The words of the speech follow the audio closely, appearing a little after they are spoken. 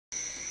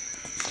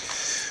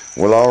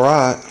Well, all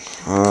right.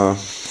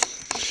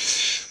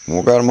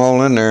 We got them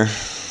all in there.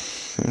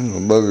 The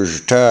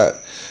boogers are tight.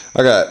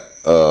 I got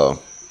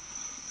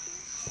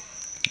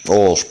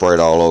oil sprayed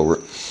all over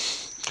it.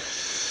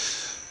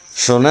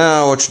 So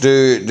now what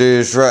you do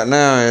is right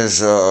now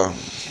is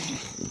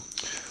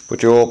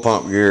put your oil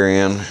pump gear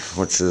in,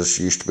 which is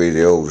used to be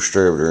the old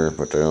distributor,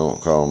 but they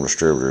don't call them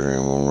distributors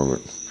anymore.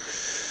 But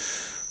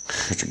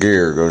your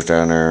gear goes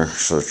down there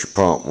so that your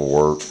pump will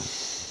work.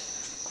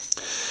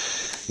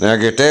 Now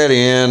get that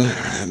in,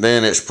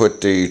 then it's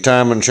put the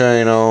timing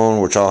chain on,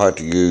 which I'll have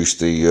to use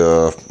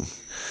the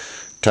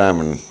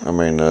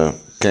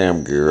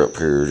cam gear up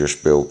here just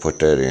to be able to put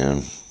that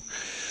in.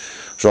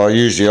 So I'll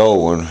use the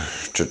old one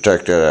to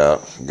take that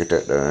out, get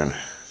that done.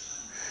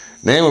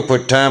 Then we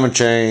put timing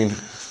chain,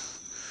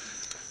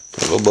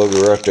 a little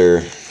bugger right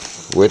there,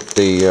 with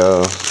the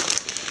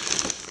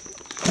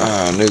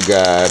new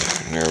guide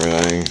and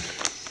everything.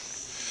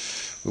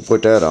 We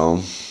put that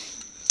on,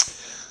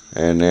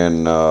 and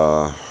then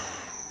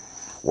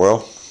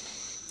well,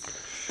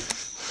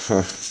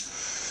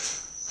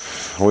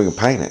 we can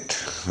paint it.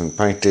 We can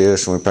paint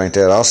this and we paint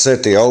that. I'll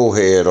set the old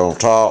head on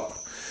top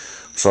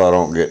so I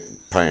don't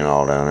get paint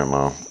all down in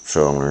my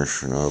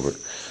cylinders, you know, but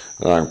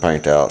I can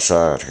paint the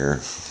outside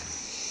here,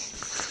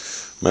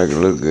 make it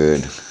look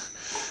good.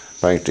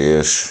 Paint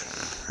this,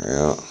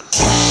 yeah.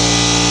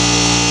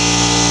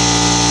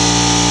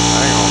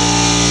 Hang on.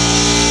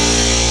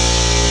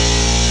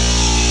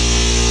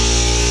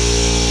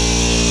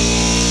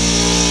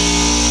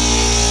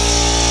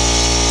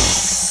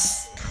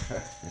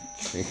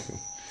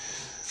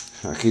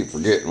 I keep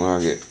forgetting when I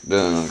get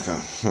done.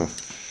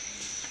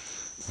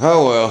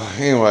 Oh well,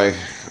 anyway,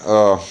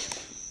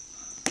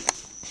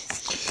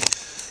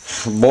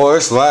 boy,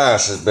 this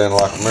vise has been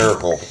like a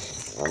miracle.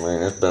 I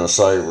mean, it's been a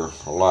saver,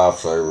 a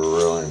lifesaver,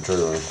 really and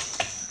truly.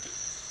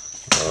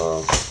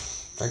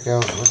 Take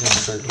out, look at the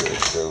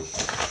cigarettes go.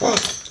 Oh,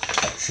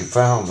 she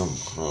found them.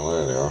 Oh,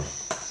 there they are.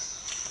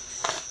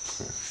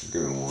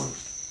 Give me one.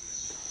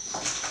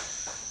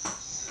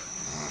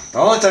 The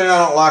only thing I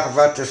don't like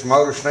about this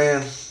motor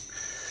stand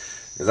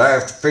is I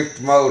have to pick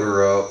the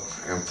motor up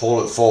and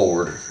pull it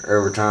forward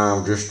every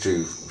time just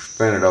to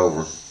spin it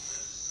over.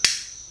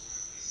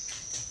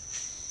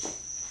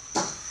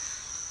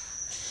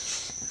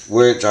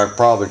 Which I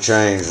probably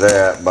change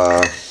that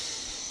by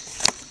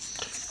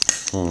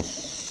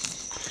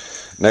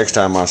next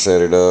time I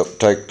set it up.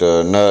 Take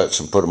the nuts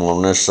and put them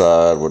on this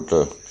side with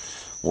the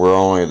where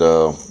only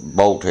the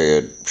bolt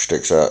head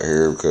sticks out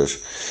here, because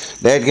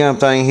that gum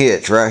thing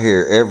hits right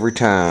here every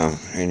time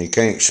and you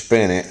can't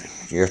spin it.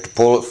 You have to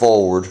pull it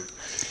forward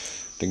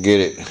to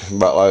get it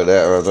about like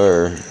that right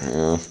there.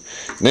 Yeah.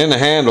 And then the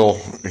handle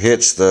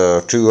hits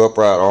the two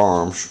upright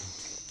arms.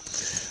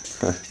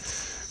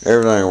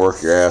 Everything will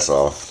work your ass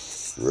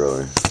off,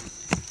 really.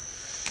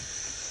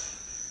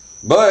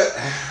 But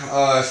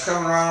it's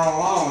coming right on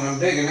along. I'm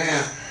digging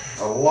that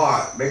a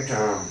lot, big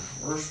time.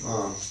 Where's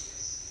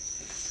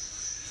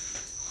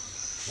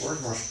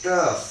my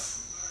stuff?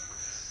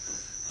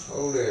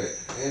 Hold it.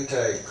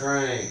 Intake,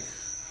 crank.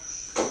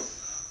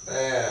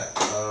 That,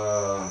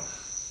 that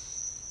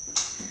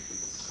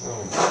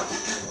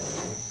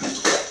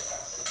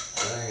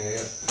ain't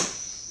it.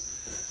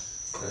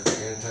 That's the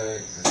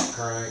intake, that's the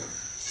crank.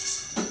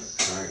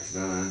 Crank's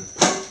done.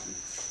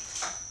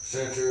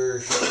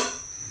 Sensors.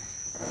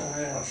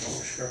 Yeah,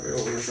 it's gotta be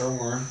over here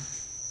somewhere.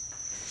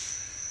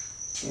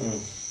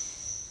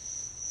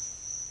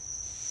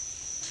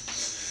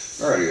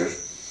 There it is.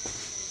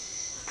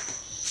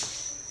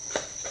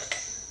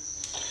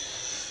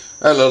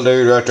 That little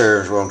dude right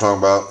there is what I'm talking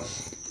about.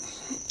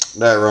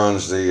 That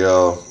runs the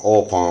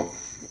oil pump.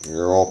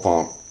 Your oil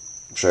pump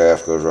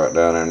shaft goes right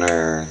down in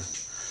there.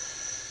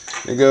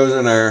 It goes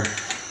in there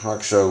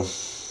like so.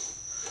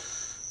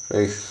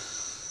 See?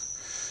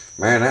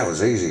 Man, that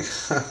was easy.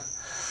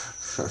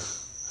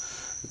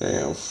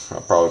 Damn, I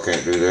probably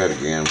can't do that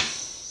again.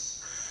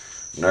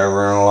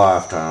 Never in a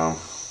lifetime.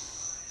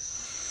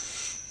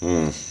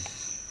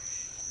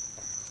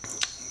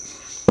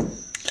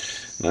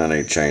 Now I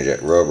need to change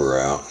that rubber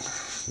out.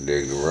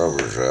 Dig the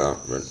rubbers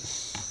out,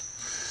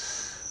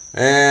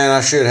 and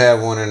I should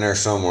have one in there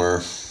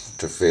somewhere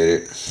to fit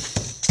it,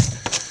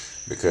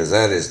 because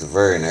that is the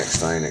very next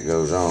thing that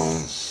goes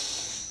on.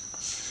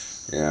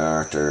 Yeah,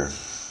 right there.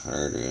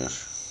 There it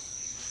is.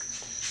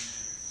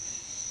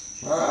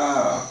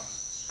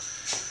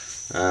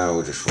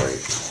 We'll just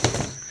wait.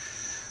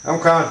 I'm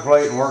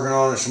contemplating working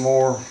on it some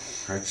more.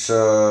 It's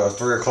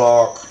 3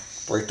 o'clock,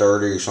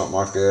 3:30, something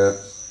like that.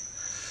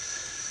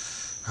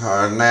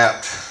 I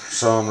napped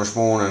some this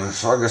morning,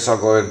 so I guess I'll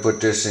go ahead and put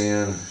this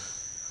in.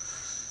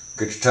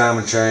 Get your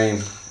timing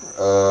chain,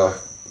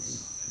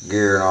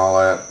 gear and all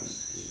that.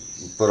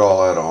 Put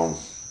all that on.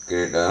 Get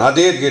it done. I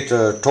did get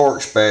the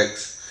torque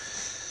specs.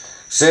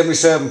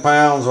 77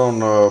 pounds on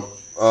the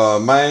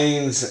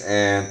mains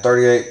and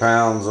 38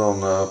 pounds on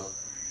the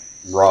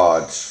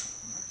rods.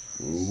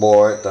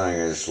 Boy, that thing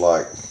is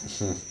like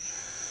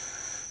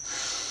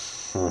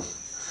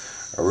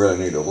I really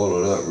need to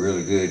oil it up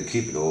really good and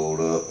keep it oiled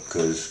up,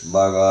 because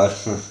by God,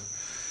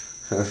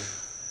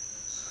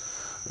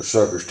 the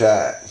sucker's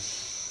tight.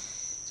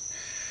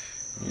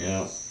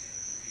 Yeah.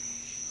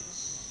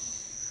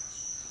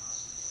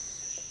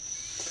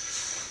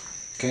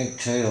 Can't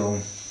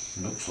tell.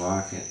 Looks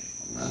like it.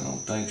 I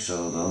don't think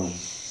so though.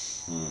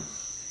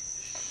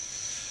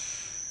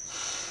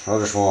 I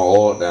just want to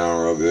oil it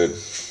down real good.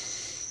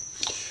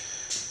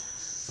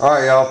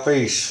 Alright y'all,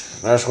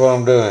 peace. That's what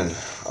I'm doing.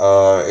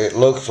 It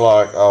looks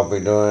like I'll be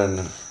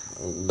doing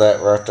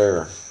that right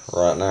there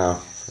right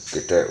now.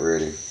 Get that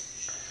ready.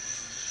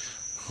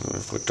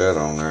 Put that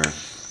on there.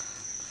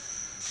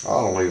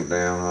 I'll leave it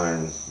down there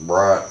and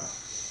bright.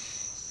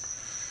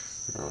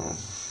 Yeah.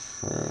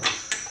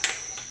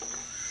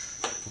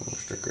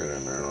 Stick it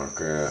in there like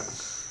that.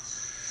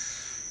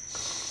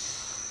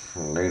 I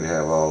need to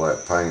have all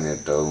that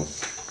painted though.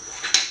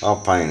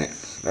 I'll paint it.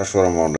 That's what I'm gonna do.